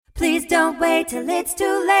Please don't wait till it's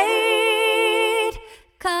too late.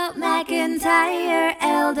 Call McIntyre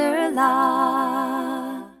Elder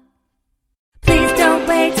Law. Please don't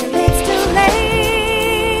wait till it's too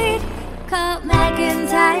late. Call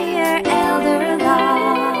McIntyre Elder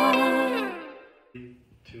Law. 3,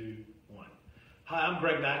 2, 1. Hi, I'm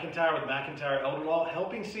Greg McIntyre with McIntyre Elder Law,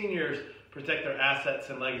 helping seniors protect their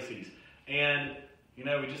assets and legacies. And, we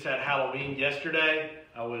just had Halloween yesterday.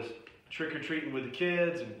 I was trick-or-treating with the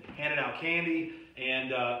kids and handing out candy,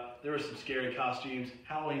 and there were some scary costumes.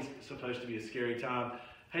 Halloween's supposed to be a scary time.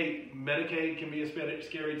 Hey, Medicaid can be a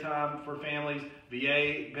scary time for families.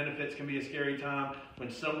 VA benefits can be a scary time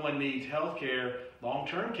when someone needs health care,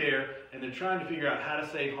 long-term care, and they're trying to figure out how to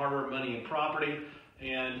save hard-earned money in property,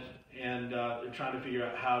 and they're trying to figure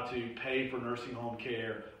out how to pay for nursing home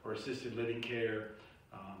care or assisted living care,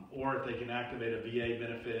 or if they can activate a VA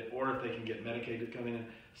benefit, or if they can get Medicaid to come in and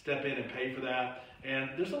step in and pay for that. And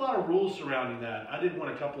there's a lot of rules surrounding that. I did one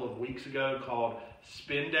a couple of weeks ago called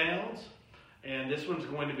Spin Downs, and this one's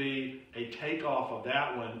going to be a takeoff of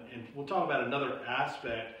that one. And we'll talk about another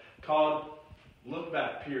aspect called look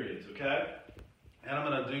back periods, okay? And I'm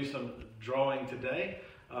going to do some drawing today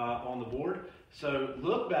on the board. So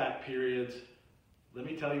look back periods, let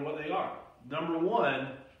me tell you what they are. Number one,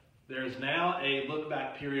 there's now a look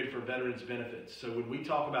back period for veterans benefits. So when we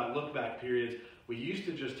talk about look back periods, we used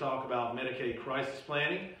to just talk about Medicaid crisis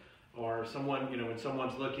planning, or someone, when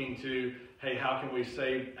someone's looking to, hey, how can we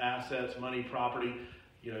save assets, money, property?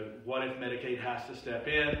 What if Medicaid has to step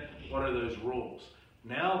in? What are those rules?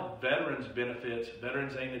 Now veterans benefits,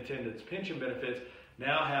 veterans aid and attendance, pension benefits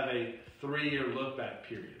now have a 3-year look back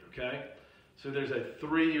period, okay? So there's a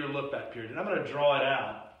 3-year look back period. And I'm going to draw it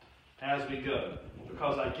out as we go,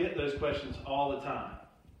 because I get those questions all the time.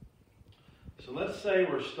 So let's say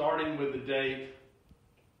we're starting with the date.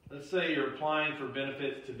 Let's say you're applying for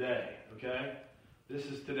benefits today, okay? This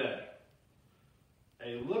is today.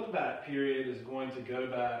 A look back period is going to go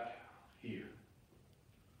back here.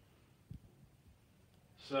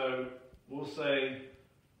 So we'll say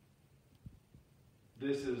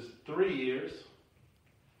this is 3 years,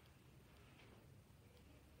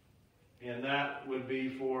 and that would be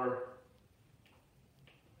for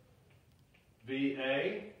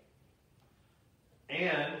VA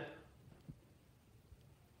and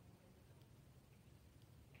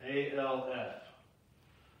ALF.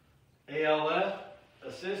 ALF,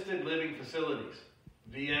 Assisted Living Facilities.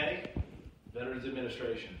 VA, Veterans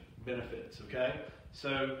Administration benefits, okay?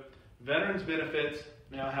 So veterans benefits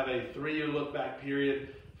now have a 3-year look back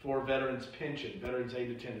period for veterans pension, veterans aid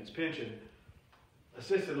and attendance pension.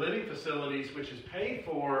 Assisted living facilities, which is paid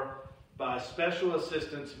for by Special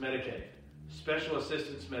Assistance Medicaid. Special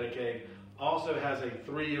Assistance Medicaid also has a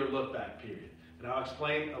 3-year look back period. And I'll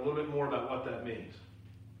explain a little bit more about what that means.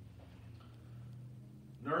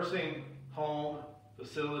 Nursing home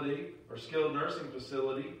facility or skilled nursing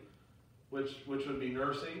facility, which would be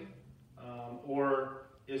nursing, or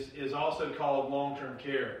is also called long-term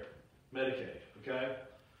care Medicaid, okay?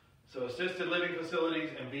 So assisted living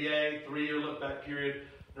facilities and VA, 3-year look back period,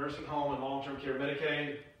 nursing home and long-term care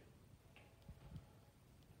Medicaid,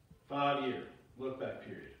 5-year look back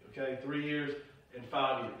period, okay? 3 years and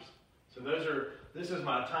 5 years. So this is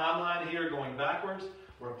my timeline here going backwards.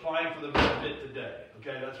 We're applying for the benefit today,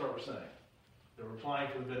 okay? That's what we're saying. That we're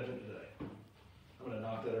applying for the benefit today. I'm going to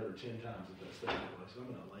knock that over 10 times if that's that way, so I'm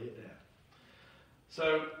going to lay it down.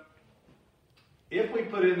 So if we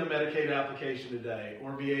put in the Medicaid application today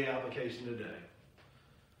or VA application today,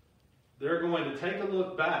 they're going to take a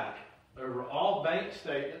look back over all bank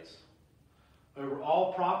statements, over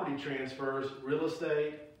all property transfers, real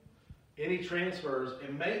estate, any transfers,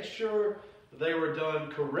 and make sure they were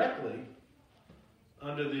done correctly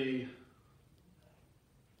under the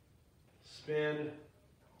spin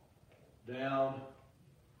down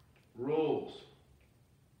rules.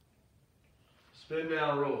 Spin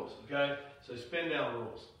down rules, okay? So spin down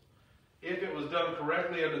rules. If it was done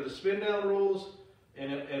correctly under the spin down rules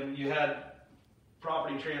and you had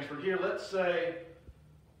property transferred here, let's say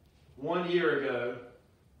 1 year ago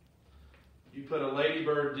you put a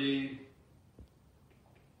ladybird deed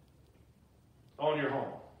on your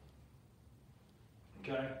home,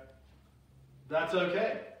 okay? That's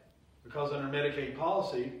okay, because under Medicaid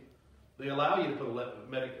policy they allow you to put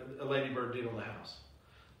a ladybird deed on the house.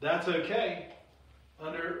 That's okay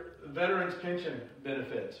under veterans pension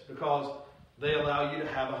benefits, because they allow you to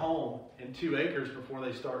have a home and 2 acres before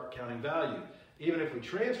they start counting value. Even if we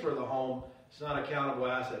transfer the home, it's not a countable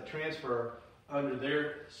asset transfer under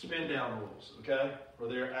their spin down rules, okay? Or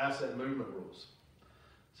their asset movement rules.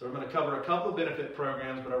 So I'm going to cover a couple of benefit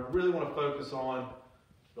programs, but I really want to focus on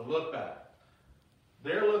the look back.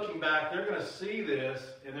 They're looking back, they're going to see this,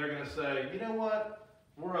 and they're going to say, you know what,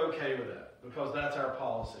 we're okay with that because that's our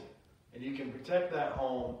policy. And you can protect that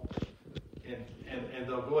home, and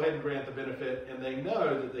they'll go ahead and grant the benefit, and they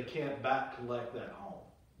know that they can't back collect that home,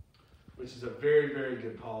 which is a very, very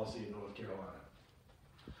good policy in North Carolina.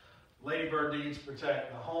 Lady Bird deeds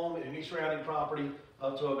protect the home and any surrounding property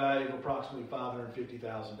up to a value of approximately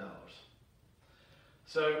 $550,000.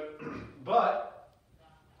 So, but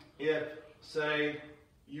if, say,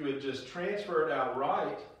 you had just transferred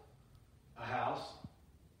outright a house,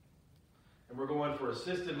 and we're going for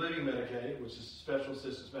assisted living Medicaid, which is special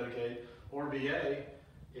assistance Medicaid, or VA,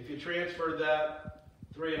 if you transferred that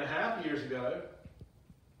 3.5 years ago,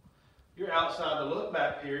 you're outside the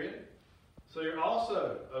look-back period, so you're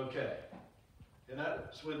also okay. And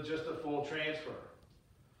that's with just a full transfer.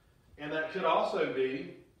 And that could also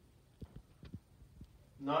be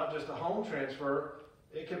not just a home transfer,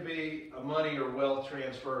 it could be a money or wealth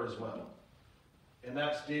transfer as well. And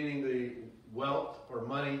that's deeding the wealth or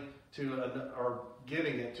money or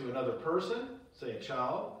giving it to another person, say a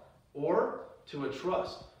child, or to a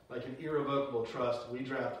trust, like an irrevocable trust. We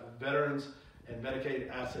draft Veterans and Medicaid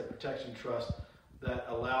Asset Protection Trust that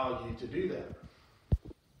allow you to do that.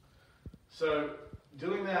 So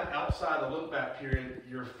doing that outside the look-back period,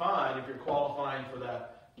 you're fine if you're qualifying for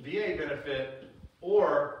that VA benefit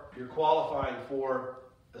or you're qualifying for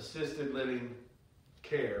assisted living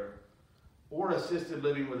care or assisted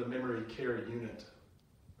living with a memory care unit.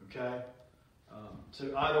 Okay?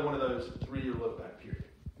 So either one of those 3-year look-back period.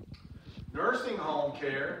 Nursing home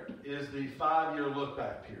care is the 5-year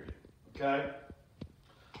look-back period. Okay?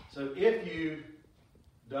 So if you've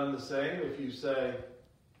done the same, if you say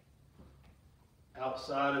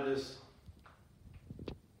outside of this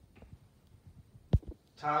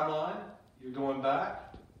timeline, you're going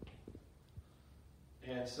back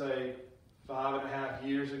and say 5.5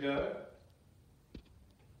 years ago,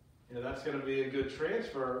 that's going to be a good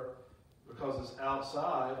transfer because it's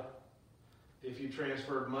outside. If you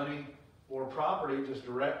transferred money or property, just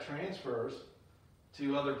direct transfers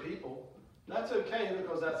to other people, that's okay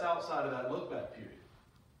because that's outside of that look-back period.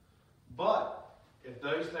 But if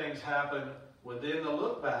those things happen within the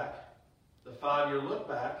look-back, the 5-year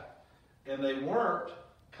look-back, and they weren't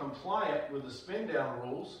compliant with the spin-down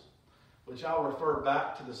rules, which I'll refer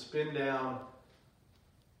back to the spin-down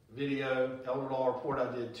video, Elder Law report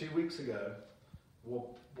I did 2 weeks ago.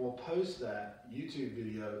 We'll post that YouTube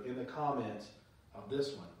video in the comments of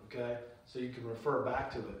this one, okay? So you can refer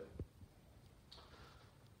back to it.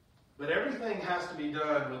 But everything has to be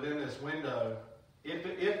done within this window.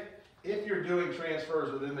 If you're doing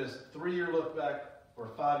transfers within this 3-year look-back or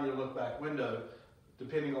 5-year look-back window,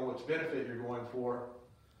 depending on which benefit you're going for,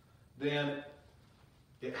 then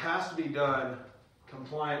it has to be done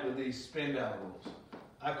compliant with these spin-down rules.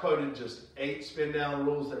 I quoted just 8 spin-down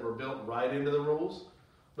rules that were built right into the rules,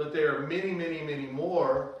 but there are many, many, many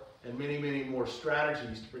more and many, many more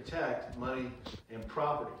strategies to protect money and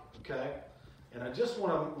property, okay? And I just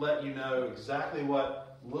want to let you know exactly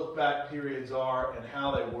what look-back periods are and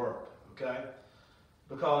how they work, okay?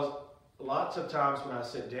 Because lots of times when I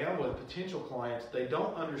sit down with potential clients, they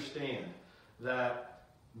don't understand that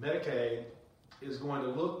Medicaid is going to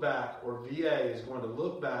look back, or VA is going to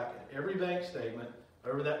look back at every bank statement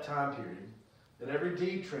over that time period, at every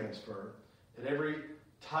deed transfer, at every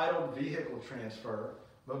titled vehicle transfer,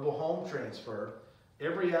 mobile home transfer,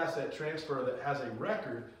 every asset transfer that has a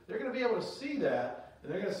record. They're going to be able to see that,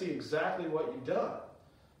 and they're going to see exactly what you've done.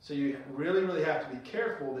 So you really, really have to be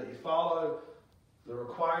careful that you follow the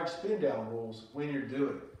required spin-down rules when you're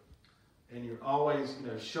doing it. And you're always,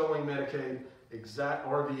 showing Medicaid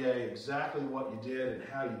or VA exactly what you did and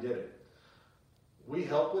how you did it. We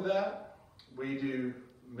help with that. We do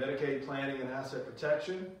Medicaid planning and asset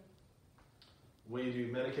protection. We do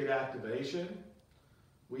Medicaid activation.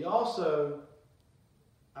 We also,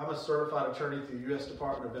 I'm a certified attorney through the U.S.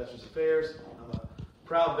 Department of Veterans Affairs. I'm a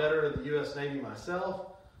proud veteran of the U.S. Navy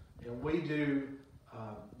myself, and we do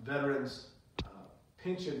veterans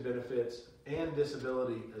pension benefits and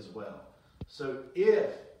disability as well. So if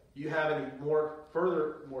you have any more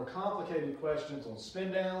complicated questions on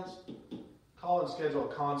spin downs, call and schedule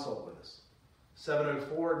a consult with us.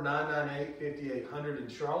 704-998-5800 in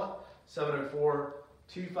Charlotte,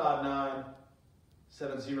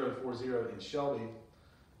 704-259-7040 in Shelby.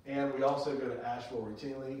 And we also go to Asheville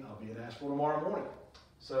routinely. I'll be in Asheville tomorrow morning.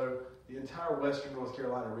 So the entire western North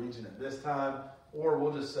Carolina region at this time, or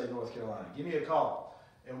we'll just say North Carolina. Give me a call,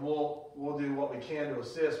 and we'll do what we can to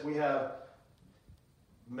assist. We have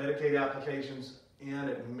Medicaid applications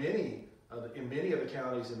in many of the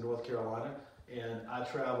counties in North Carolina, and I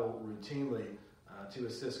travel routinely to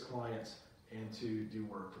assist clients and to do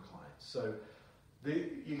work for clients. So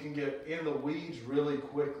you can get in the weeds really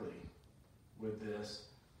quickly with this,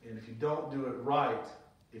 and if you don't do it right,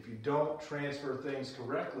 if you don't transfer things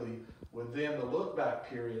correctly within the look-back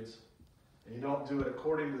periods, and you don't do it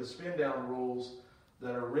according to the spin-down rules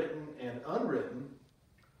that are written and unwritten,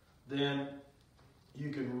 then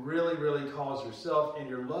you can really, really cause yourself and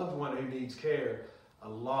your loved one who needs care a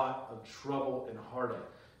lot of trouble and heartache.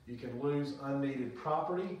 You can lose unneeded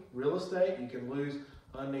property, real estate. You can lose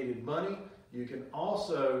unneeded money. You can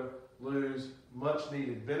also lose much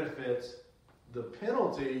needed benefits. The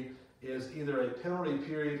penalty is either a penalty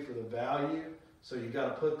period for the value, so you got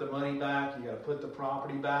to put the money back, you got to put the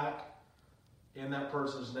property back in that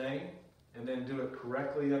person's name, and then do it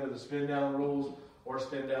correctly under the spin down rules, or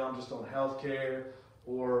spin down just on health care,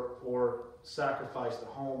 or sacrifice the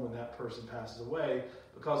home when that person passes away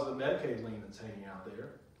because of the Medicaid lien that's hanging out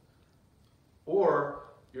there. Or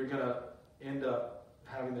you're going to end up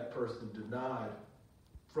having that person denied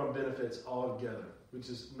from benefits altogether, which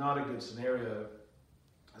is not a good scenario,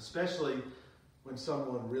 especially when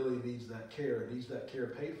someone really needs that care and needs that care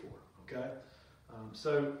paid for, okay?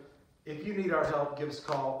 So if you need our help, give us a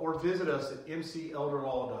call or visit us at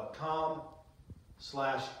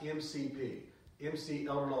mcelderlaw.com/MCP,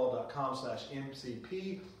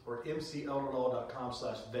 mcelderlaw.com/MCP, or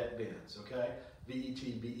mcelderlaw.com/vetbins, okay?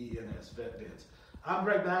 VETBENS, VetBins. I'm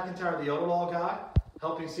Greg McIntyre, the Elder Law Guy,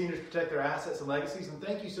 helping seniors protect their assets and legacies. And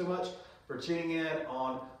thank you so much for tuning in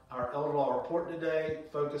on our Elder Law Report today,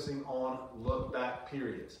 focusing on look-back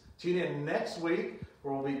periods. Tune in next week,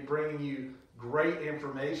 where we'll be bringing you great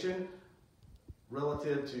information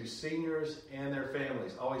relative to seniors and their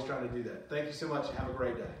families. Always trying to do that. Thank you so much and have a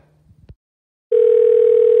great day.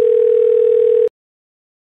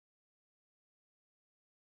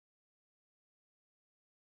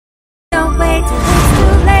 Don't wait till it's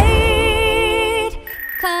too late.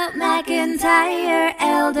 Call McIntyre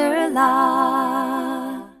Elder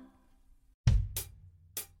Law.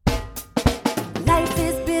 Life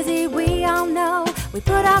is busy, we all know. We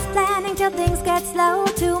put off planning till things get slow.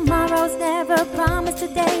 Tomorrow's never promised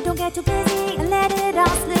today. Don't get too busy and let it all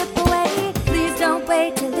slip away. Please don't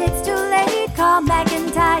wait till it's too late. Call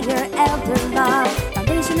McIntyre Elder Law.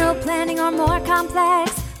 Foundational planning or more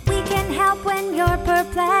complex. We can help when you're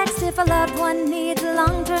perplexed. If a loved one needs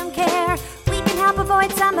long-term care, we can help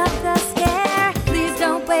avoid some of the scare. Please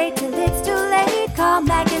don't wait till it's too late. Call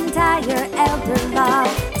McIntyre Elder Law.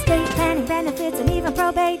 Estate planning, benefits, and even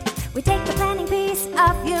probate. We take the planning piece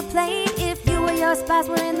off your plate. If you or your spouse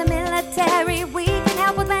were in the military, we can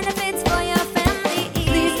help with benefits for your family.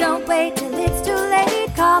 Please don't wait till it's too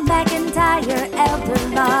late. Call McIntyre Elder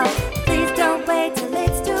Law. Please don't wait till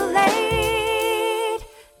it's too late.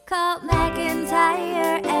 Call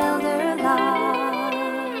McIntyre